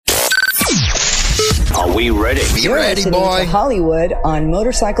we ready? Be ready, boy. Hollywood on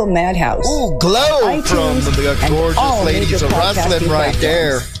Motorcycle Madhouse. Ooh, glow from the gorgeous ladies of wrestling right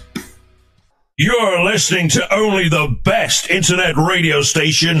there. You're listening to only the best internet radio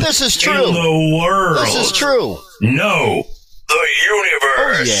station This is true. in the world. This is true. No, the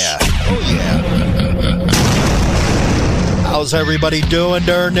universe. Oh, yeah. How's everybody doing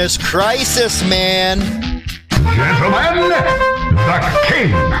during this crisis, man? Gentlemen, the king.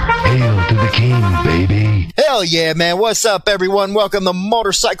 Hail to the king, baby. Hell yeah, man. What's up, everyone? Welcome to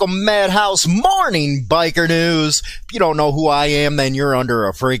Motorcycle Madhouse Morning Biker News. If you don't know who I am, then you're under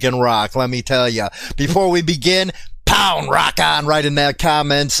a freaking rock, let me tell you. Before we begin, pound rock on right in that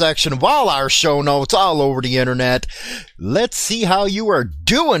comment section of all our show notes all over the internet. Let's see how you are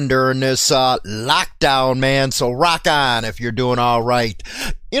doing during this lockdown, man. So rock on if you're doing all right.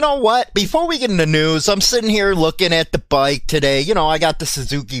 You know what? Before we get into news, I'm sitting here looking at the bike today. You know, I got the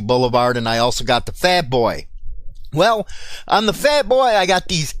Suzuki Boulevard and I also got the Fat Boy. Well, on the Fat Boy, I got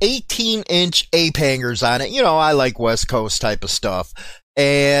these 18-inch ape hangers on it. You know, I like West Coast type of stuff.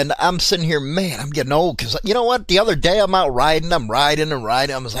 And I'm sitting here, man, I'm getting old because, you know what? The other day I'm out riding, I'm riding.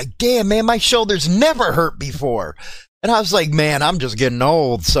 I was like, damn, man, my shoulders never hurt before. And I was like, man, I'm just getting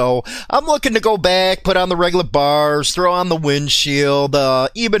old. So I'm looking to go back, put on the regular bars, throw on the windshield.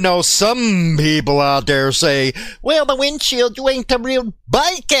 Even though some people out there say, well, the windshield, you ain't a real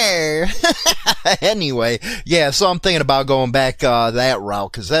biker. Anyway, yeah, so I'm thinking about going back that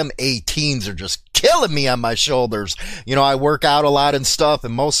route because them 18s are just killing me on my shoulders. You know, I work out a lot and stuff,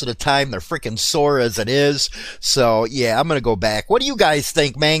 and most of the time they're freaking sore as it is. So, yeah, I'm going to go back. What do you guys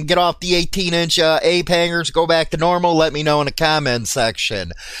think, man? Get off the 18-inch ape hangers, go back to normal. Let me know in the comment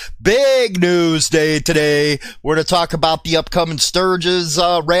section. Big news day today. We're going to talk about the upcoming Sturgis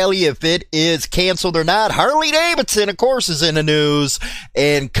rally, if it is canceled or not. Harley Davidson, of course, is in the news.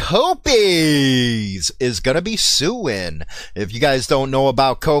 And Kopi's is going to be suing. If you guys don't know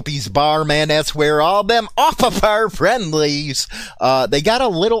about Kopi's Bar, man, that's where all them off-of-bar friendlies, they got a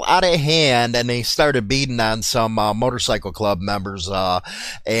little out of hand and they started beating on some motorcycle club members.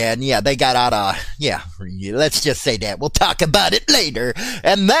 And yeah, they got out of, yeah, let's just say that. We'll talk about it later.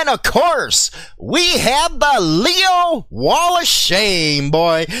 And then, of course, we have the Leo Wall of Shame,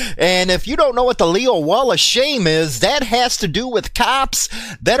 boy. And if you don't know what the Leo Wall of Shame is, that has to do with cops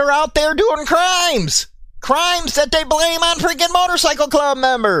that are out there doing crimes. Crimes that they blame on freaking motorcycle club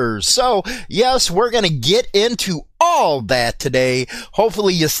members. So, yes, we're going to get into all that today.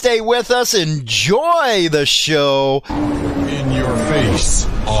 Hopefully you stay with us. Enjoy the show. In your face,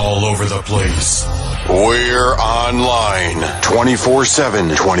 all over the place. We're online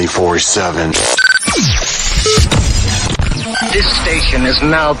 24/7. 24/7. This station is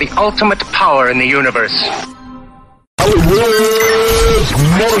now the ultimate power in the universe. Hollywood's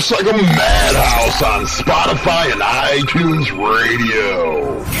Motorcycle Madhouse on Spotify and iTunes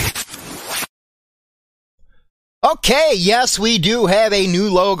Radio. Okay, yes, we do have a new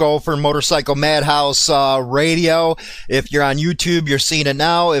logo for Motorcycle Madhouse Radio. If you're on YouTube, you're seeing it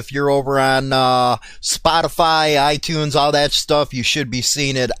now. If you're over on Spotify, iTunes, all that stuff, you should be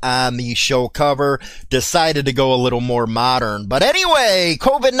seeing it on the show cover. Decided to go a little more modern. But anyway,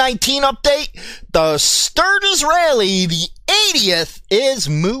 COVID-19 update. The Sturgis Rally, the 80th, is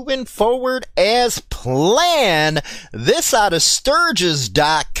moving forward as planned. This out of Sturgis.com.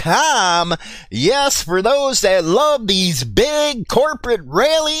 Yes, for those that love these big corporate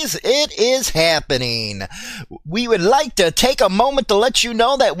rallies, it is happening. We would like to take a moment to let you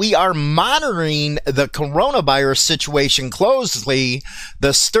know that we are monitoring the coronavirus situation closely.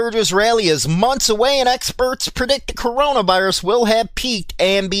 The Sturgis Rally is months away, and experts predict the coronavirus will have peaked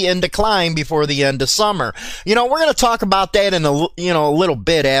and be in decline before the end of summer. You know, we're going to talk about that in a little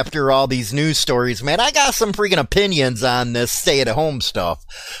bit after all these news stories, man. I got some freaking opinions on this stay-at-home stuff.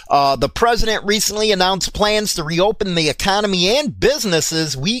 The president recently announced plans to reopen the economy and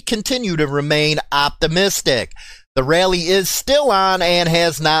businesses. We continue to remain optimistic. The rally is still on and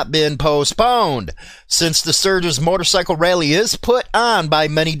has not been postponed. Since the Sturgis Motorcycle Rally is put on by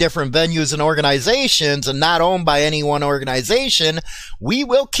many different venues and organizations and not owned by any one organization, we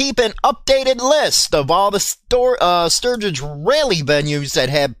will keep an updated list of all the Sturgis Rally venues that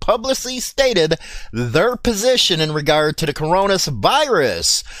have publicly stated their position in regard to the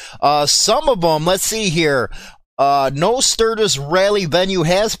coronavirus. Some of them, let's see here. No Sturgis Rally venue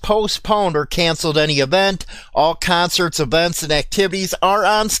has postponed or canceled any event. All concerts, events, and activities are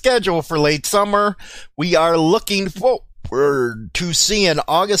on schedule for late summer. We are looking forward to seeing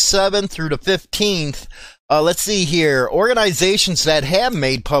August 7th through the 15th Let's see here. Organizations that have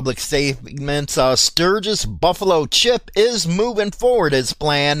made public statements. Sturgis Buffalo Chip is moving forward as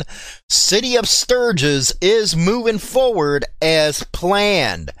planned. City of Sturgis is moving forward as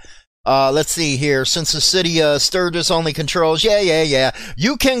planned. Let's see here. Since the city of Sturgis only controls,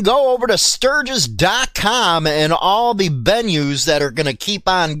 you can go over to Sturgis.com and all the venues that are going to keep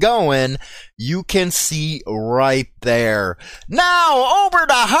on going, you can see right there. Now, over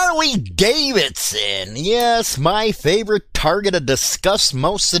to Harley Davidson. Yes, my favorite target to discuss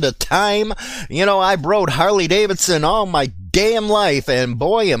most of the time. You know, I've rode Harley Davidson all my damn life, and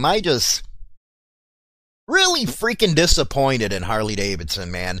boy, am I just really freaking disappointed in Harley Davidson,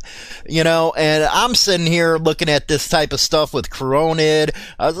 man. You know, and I'm sitting here looking at this type of stuff with Coronid.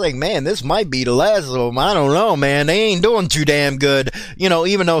 I was like, man, this might be the last of them. I don't know, man. They ain't doing too damn good. You know,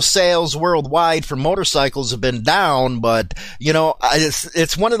 even though sales worldwide for motorcycles have been down, but, you know,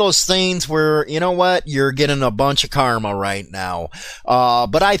 it's one of those things where, you know what, you're getting a bunch of karma right now.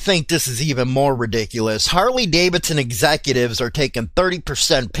 But I think this is even more ridiculous. Harley Davidson executives are taking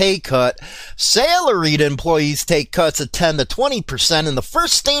 30% pay cut. Salaried employees take cuts of 10 to 20%, and the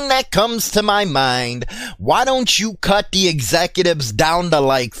first thing that comes to my mind, why don't you cut the executives down to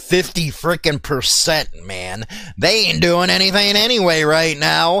like 50 frickin' percent, man? They ain't doing anything anyway right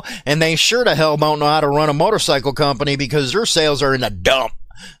now, and they sure to hell don't know how to run a motorcycle company because their sales are in a dump.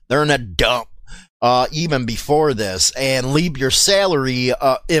 They're in a dump. Even before this, and leave your salary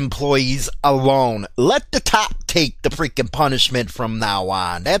employees alone. Let the top take the freaking punishment from now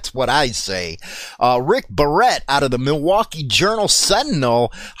on. That's what I say. Rick Barrett out of the Milwaukee Journal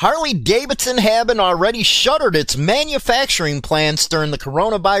Sentinel, Harley Davidson having already shuttered its manufacturing plants during the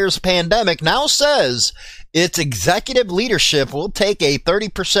coronavirus pandemic, now says its executive leadership will take a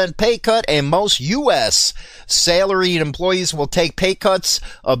 30% pay cut, and most U.S. salaried employees will take pay cuts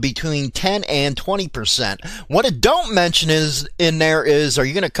of between 10 and 20%. What it don't mention is in there is, are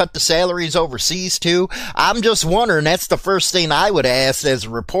you going to cut the salaries overseas too? I'm just wondering, that's the first thing I would ask as a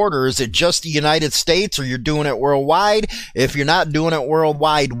reporter. Is it just the United States, or you're doing it worldwide? If you're not doing it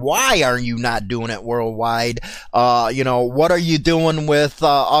worldwide, why are you not doing it worldwide? You know, what are you doing with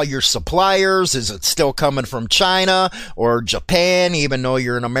all your suppliers? Is it still coming from China or Japan, even though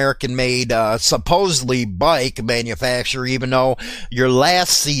you're an American-made, supposedly bike manufacturer, even though your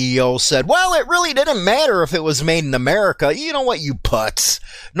last CEO said, well, it really didn't matter if it was made in America. You know what, you putz.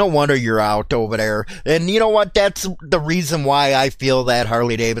 No wonder you're out over there. And you know what, that's the reason why I feel that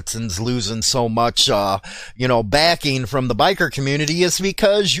Harley Davidson's losing so much, you know, backing from the biker community, is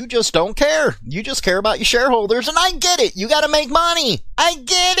because you just don't care. You just care about your shareholders, and I get it. You gotta make money. I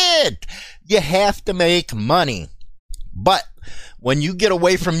get it. You have to make money. But when you get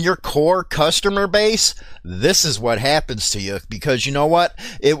away from your core customer base, this is what happens to you. Because you know what?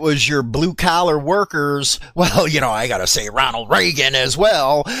 It was your blue-collar workers, well, you know, I gotta say Ronald Reagan as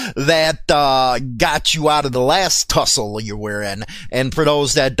well, that got you out of the last tussle you were in. And for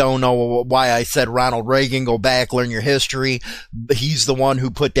those that don't know why I said Ronald Reagan, go back, learn your history. He's the one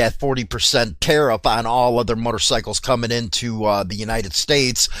who put that 40% tariff on all other motorcycles coming into the United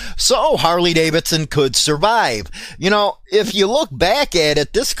States, so Harley Davidson could survive. You know, if you look back at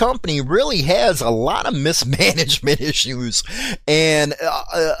it, this company really has a lot of mismanagement issues and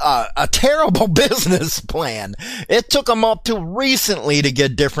a terrible business plan. It took them up to recently to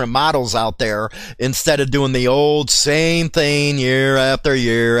get different models out there instead of doing the old same thing year after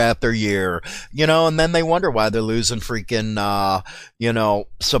year after year, you know, and then they wonder why they're losing freaking, you know,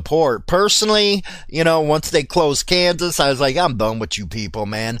 support. Personally, you know, once they closed Kansas, I was like, I'm done with you people,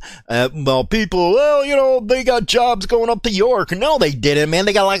 man. Well, people, well, you know, they got jobs going up to York. No, they didn't, man.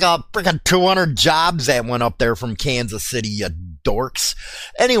 They got like a freaking 200 jobs that went up there from Kansas City, you dorks.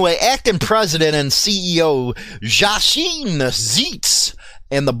 Anyway, acting president and CEO Joachim Zietz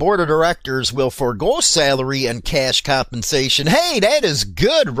and the board of directors will forego salary and cash compensation. Hey, that is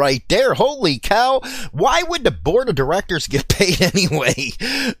good right there. Holy cow. Why would the board of directors get paid anyway?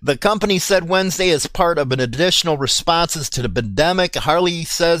 The company said Wednesday, as part of an additional responses to the pandemic, Harley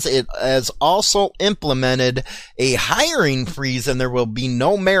says it has also implemented a hiring freeze and there will be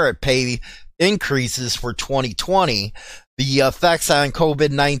no merit pay increases for 2020. The effects on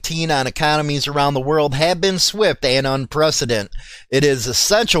COVID-19 on economies around the world have been swift and unprecedented. It is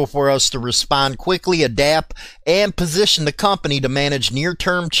essential for us to respond quickly, adapt, and position the company to manage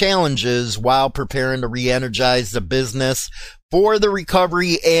near-term challenges while preparing to re-energize the business for the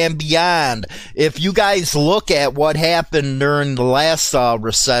recovery and beyond. If you guys look at what happened during the last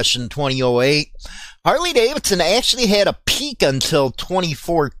recession, 2008, Harley Davidson actually had a peak until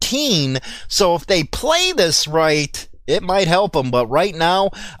 2014. So if they play this right, It might help them, but right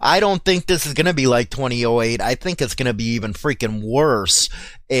now, I don't think this is going to be like 2008. I think it's going to be even freaking worse.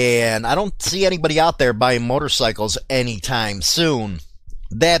 And I don't see anybody out there buying motorcycles anytime soon.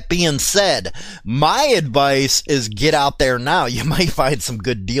 That being said, my advice is get out there now. You might find some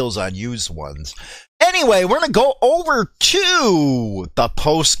good deals on used ones. Anyway, we're going to go over to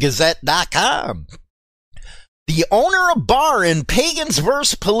thepostgazette.com. The owner of bar in Pagans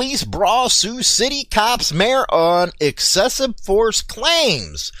vs. Police brawl sues city cops mayor on excessive force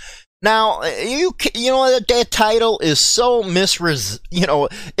claims. Now, you know that title is so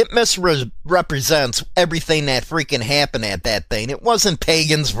it misrepresents everything that freaking happened at that thing. It wasn't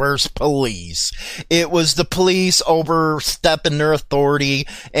Pagans versus police. It was the police overstepping their authority,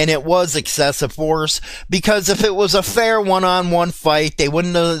 and it was excessive force, because if it was a fair one-on-one fight, they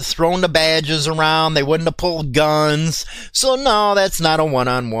wouldn't have thrown the badges around, they wouldn't have pulled guns. So no, that's not a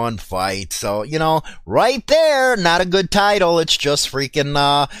one-on-one fight. So, right there, not a good title. It's just freaking,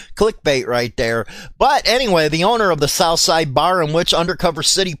 clickbait right there. But anyway, the owner of the Southside Bar, in which undercover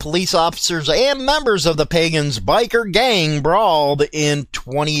city police officers and members of the Pagans biker gang brawled in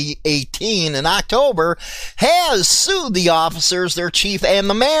 2018 in October, has sued the officers, their chief, and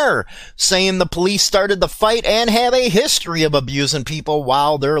the mayor, saying the police started the fight and have a history of abusing people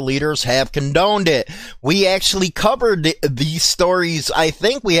while their leaders have condoned it. We actually covered these stories. I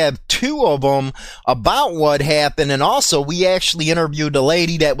think we have 2 of them about what happened, and also we actually interviewed a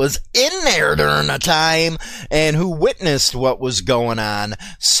lady that was in there during the time and who witnessed what was going on.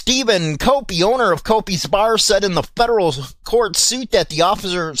 Stephen Copey, owner of Copey's Bar, said in the federal court suit that the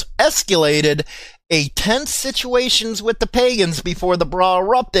officers escalated a tense situations with the Pagans before the brawl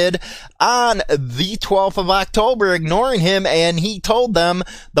erupted on the 12th of October, ignoring him, and he told them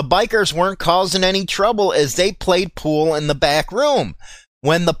the bikers weren't causing any trouble as they played pool in the back room.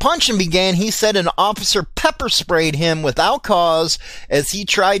 When the punching began, he said an officer pepper sprayed him without cause as he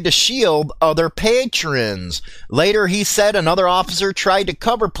tried to shield other patrons. Later, he said another officer tried to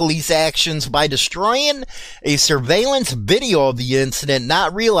cover police actions by destroying a surveillance video of the incident,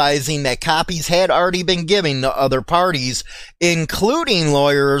 not realizing that copies had already been given to other parties, including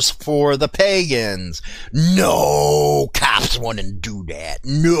lawyers for the Pagans. No, cops wouldn't do that.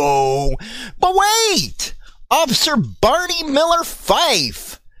 No. But wait! Officer Barney Miller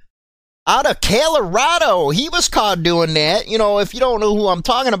Fife out of Colorado, he was caught doing that. If you don't know who I'm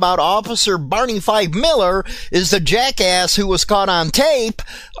talking about, Officer Barney Fife Miller is the jackass who was caught on tape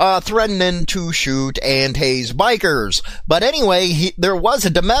threatening to shoot and tase bikers. But anyway, there was a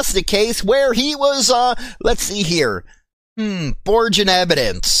domestic case where he was, let's see here, forging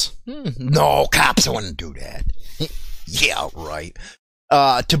evidence. No, cops wouldn't do that. Yeah, right.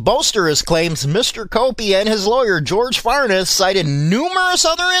 To bolster his claims, Mr. Copey and his lawyer, George Farnes, cited numerous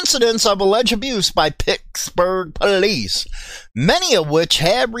other incidents of alleged abuse by Pittsburgh police, many of which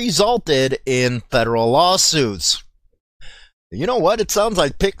have resulted in federal lawsuits. You know what? It sounds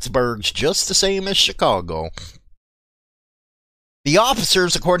like Pittsburgh's just the same as Chicago. The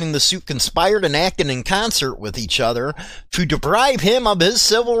officers, according to the suit, conspired and acted in concert with each other to deprive him of his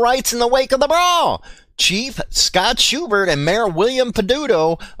civil rights in the wake of the brawl. Chief Scott Schubert and Mayor William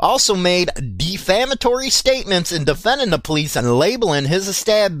Peduto also made defamatory statements in defending the police and labeling his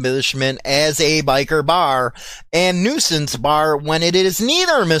establishment as a biker bar and nuisance bar when it is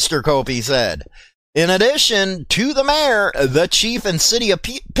neither, Mr. Copey said. In addition to the mayor, the chief, and city of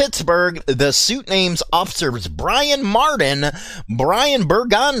Pittsburgh, the suit names officers Brian Martin, Brian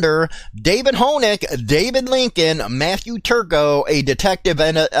Burgonder, David Hoenick, David Lincoln, Matthew Turco, a detective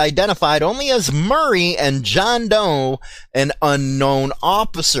identified only as Murray, and John Doe, an unknown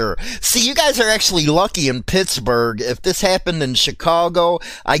officer. See, you guys are actually lucky in Pittsburgh. If this happened in Chicago,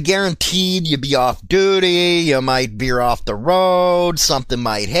 I guaranteed you'd be off duty, you might veer off the road, something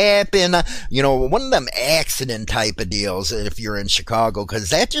might happen, one of them accident type of deals if you're in Chicago, because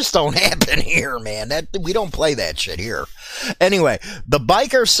that just don't happen here, man. We don't play that shit here. Anyway, the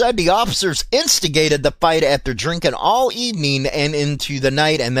biker said the officers instigated the fight after drinking all evening and into the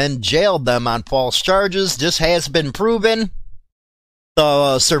night and then jailed them on false charges. This has been proven.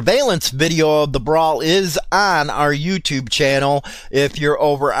 The surveillance video of the brawl is on our YouTube channel. If you're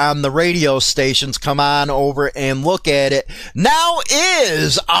over on the radio stations, come on over and look at it. Now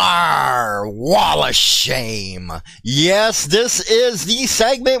is our Wall of Shame. Yes, this is the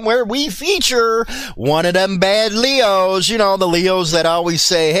segment where we feature one of them bad Leos. The Leos that always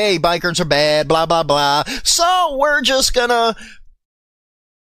say, hey, bikers are bad, blah, blah, blah. So we're just gonna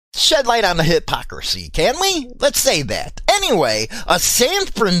shed light on the hypocrisy, can we? Let's say that. Anyway, a San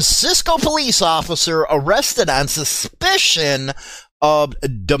Francisco police officer arrested on suspicion of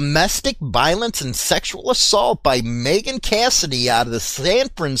domestic violence and sexual assault by Megan Cassidy out of the San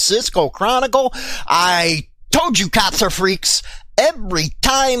Francisco Chronicle. I told you cops are freaks. Every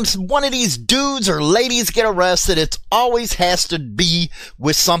time one of these dudes or ladies get arrested, it always has to be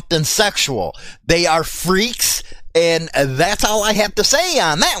with something sexual. They are freaks, and that's all I have to say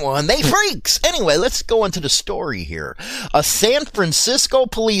on that one. They freaks. Anyway, let's go into the story here. A San Francisco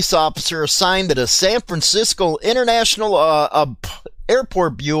police officer assigned to the San Francisco International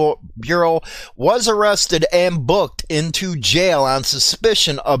Airport Bureau was arrested and booked into jail on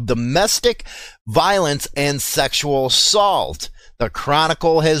suspicion of domestic violence and sexual assault. The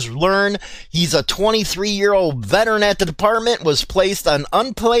Chronicle has learned he's a 23-year-old veteran at the department, was placed on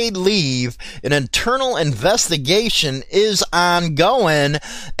unpaid leave. An internal investigation is ongoing,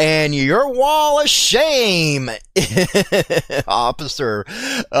 and your wall of shame, Officer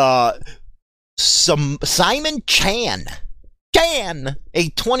Simon Chan, a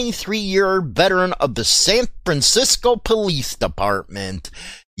 23-year veteran of the San Francisco Police Department.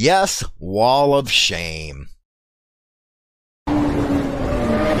 Yes, wall of shame.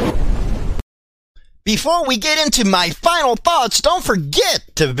 Before we get into my final thoughts, don't forget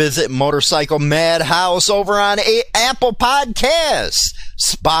to visit Motorcycle Madhouse over on Apple Podcasts,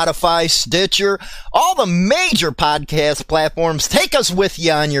 Spotify, Stitcher, all the major podcast platforms. Take us with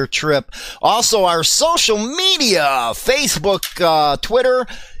you on your trip. Also, our social media, Facebook, Twitter,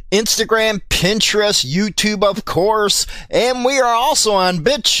 Instagram, Pinterest, YouTube, of course, and we are also on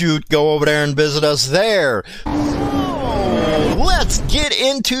BitChute. Go over there and visit us there. Let's get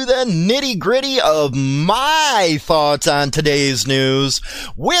into the nitty-gritty of my thoughts on today's news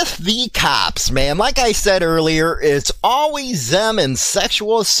with the cops, man. Like I said earlier, it's always them and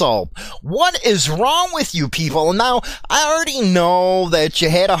sexual assault. What is wrong with you people? Now, I already know that you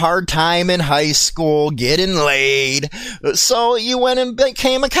had a hard time in high school getting laid, so you went and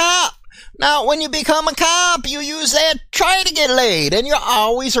became a cop. Now, when you become a cop, you use that try to get laid, and you're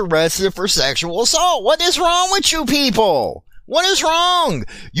always arrested for sexual assault. What is wrong with you people? What is wrong?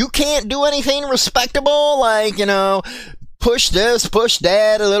 You can't do anything respectable, like, push this, push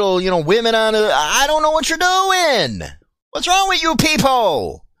that, a little, women on it. I don't know what you're doing. What's wrong with you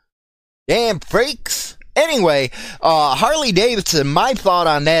people? Damn freaks. Anyway, Harley Davidson, my thought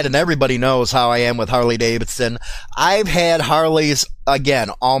on that, and everybody knows how I am with Harley Davidson. I've had Harleys, again,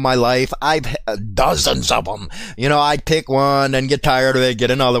 all my life. I've had dozens of them. I'd pick one and get tired of it,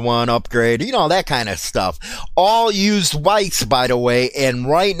 get another one, upgrade, that kind of stuff. All used bikes, by the way, and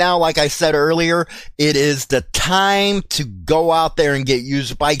right now, like I said earlier, it is the time to go out there and get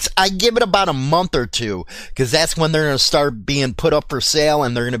used bikes. I give it about a month or two, because that's when they're going to start being put up for sale,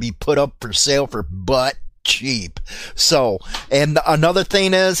 and they're going to be put up for sale for butt cheap. So, and another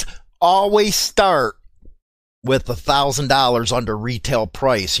thing is, always start with $1,000 under retail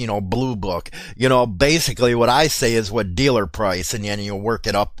price, Blue Book. Basically what I say is what dealer price, and then you'll work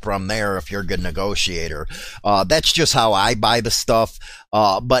it up from there if you're a good negotiator. That's just how I buy the stuff.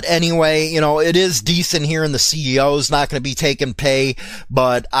 But anyway, it is decent here, and the CEO's not going to be taking pay,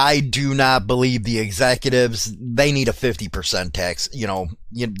 but I do not believe the executives, they need a 50% tax,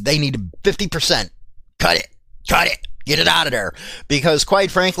 they need a 50%. Cut it. Get it out of there. Because quite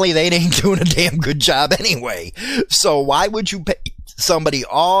frankly, they ain't doing a damn good job anyway. So why would you pay somebody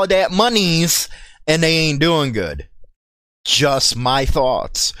all that monies and they ain't doing good? Just my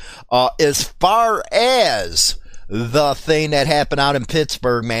thoughts. As far as the thing that happened out in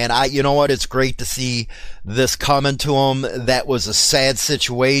Pittsburgh, man, you know what? It's great to see this coming to them. That was a sad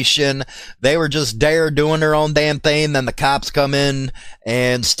situation. They were just there doing their own damn thing. Then the cops come in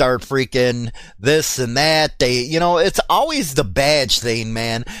and start freaking this and that. It's always the badge thing,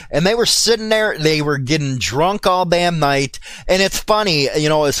 man. And they were sitting there, they were getting drunk all damn night. And it's funny,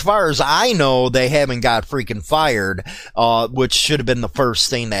 as far as I know, they haven't got freaking fired, which should have been the first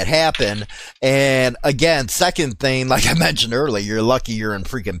thing that happened. And again, second thing, like I mentioned earlier, you're lucky you're in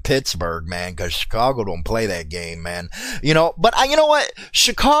freaking Pittsburgh, man, because Chicago don't play that game, man. But you know what?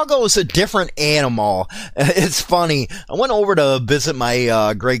 Chicago is a different animal. It's funny. I went over to visit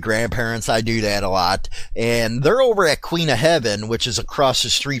my great grandparents. I do that a lot, and they're over at Queen of Heaven, which is across the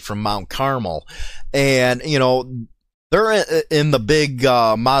street from Mount Carmel, and they're in the big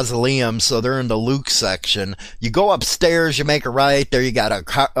mausoleum, so they're in the Luke section. You go upstairs, you make a right, there you got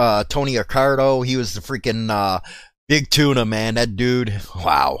Tony Accardo. He was the freaking Big Tuna, man. That dude,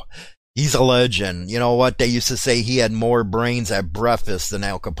 wow. He's a legend. You know what? They used to say he had more brains at breakfast than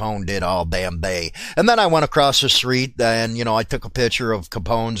Al Capone did all damn day. And then I went across the street and, I took a picture of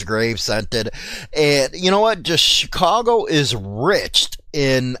Capone's grave, sent it. And you know what? Just Chicago is rich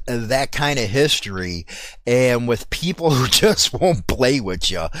in that kind of history and with people who just won't play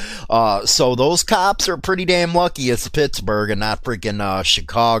with you. So those cops are pretty damn lucky it's Pittsburgh and not freaking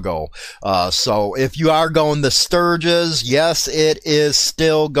Chicago. So if you are going to Sturgis, yes, it is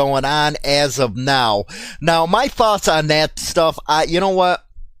still going on as of now. Now, my thoughts on that stuff, you know what?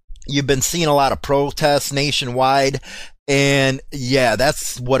 You've been seeing a lot of protests nationwide. And yeah,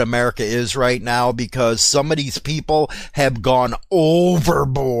 that's what America is right now, because some of these people have gone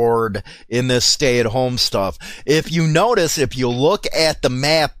overboard in this stay-at-home stuff. If you notice, if you look at the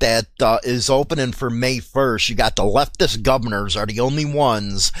map that is opening for May 1st, you got the leftist governors are the only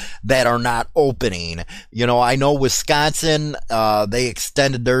ones that are not opening. You know, I know Wisconsin, they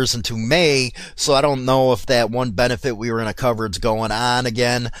extended theirs into May, so I don't know if that one benefit we were in a coverage going on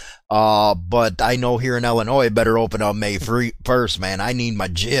again. But I know here in Illinois, better open up May 1st, man. I need my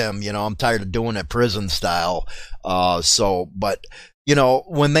gym. You know, I'm tired of doing it prison style. But, you know,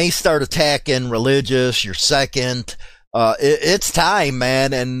 when they start attacking religious, your second, it's time,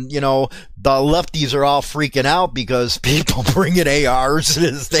 man. And, you know, the lefties are all freaking out because people bringing ARs to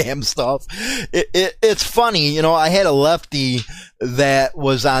this damn stuff. It's funny. You know, I had a lefty that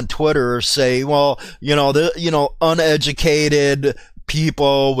was on Twitter say, well, uneducated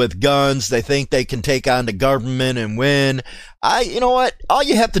people with guns, they think they can take on the government and win. You know what? All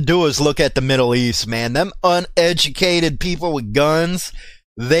you have to do is look at the Middle East, man. Them uneducated people with guns,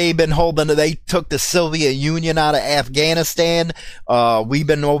 they took the Soviet Union out of Afghanistan. We've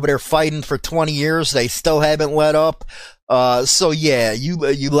been over there fighting for 20 years. They still haven't let up. So yeah, you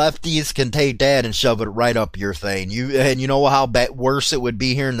lefties can take that and shove it right up your thing. You know how worse it would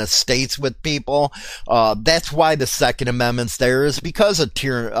be here in the States with people. That's why the Second Amendment's there, is because of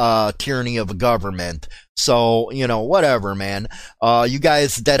tyranny of a government. So, you know, whatever, man. You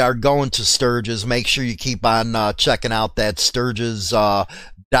guys that are going to Sturgis, make sure you keep on checking out that Sturgis.com,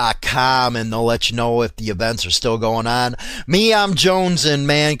 and they'll let you know if the events are still going on. Me, I'm jonesing,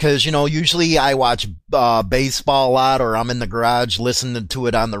 man, because, you know, usually I watch baseball a lot, or I'm in the garage listening to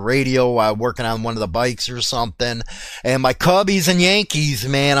it on the radio while working on one of the bikes or something. And my Cubbies and Yankees,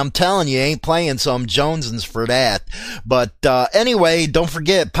 man, I'm telling you, ain't playing, so I'm jonesing for that. But anyway, don't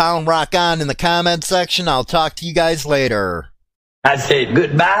forget, Pound Rock On in the comment section. I'll talk to you guys later. I said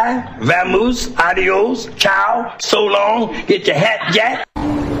goodbye, vamoose, adios, ciao, so long, get your hat jack.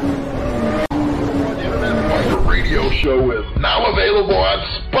 The radio show is now available on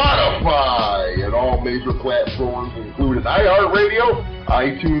Spotify and all major platforms, including iHeartRadio,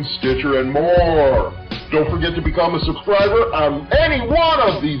 iTunes, Stitcher, and more. Don't forget to become a subscriber on any one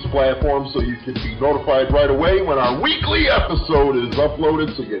of these platforms so you can be notified right away when our weekly episode is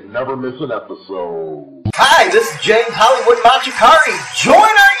uploaded, so you never miss an episode. Hi, this is James Hollywood Machikari. Join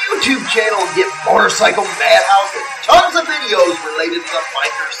our YouTube channel and get Motorcycle Madhouse and tons of videos related to the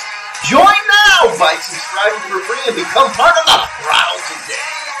bikers. Join now by subscribing for free and become part of the crowd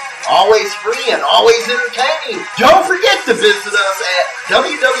today. Always free and always entertaining. Don't forget to visit us at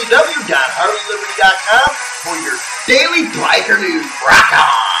www.harleyliberty.com for your daily biker news. Rock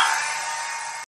on!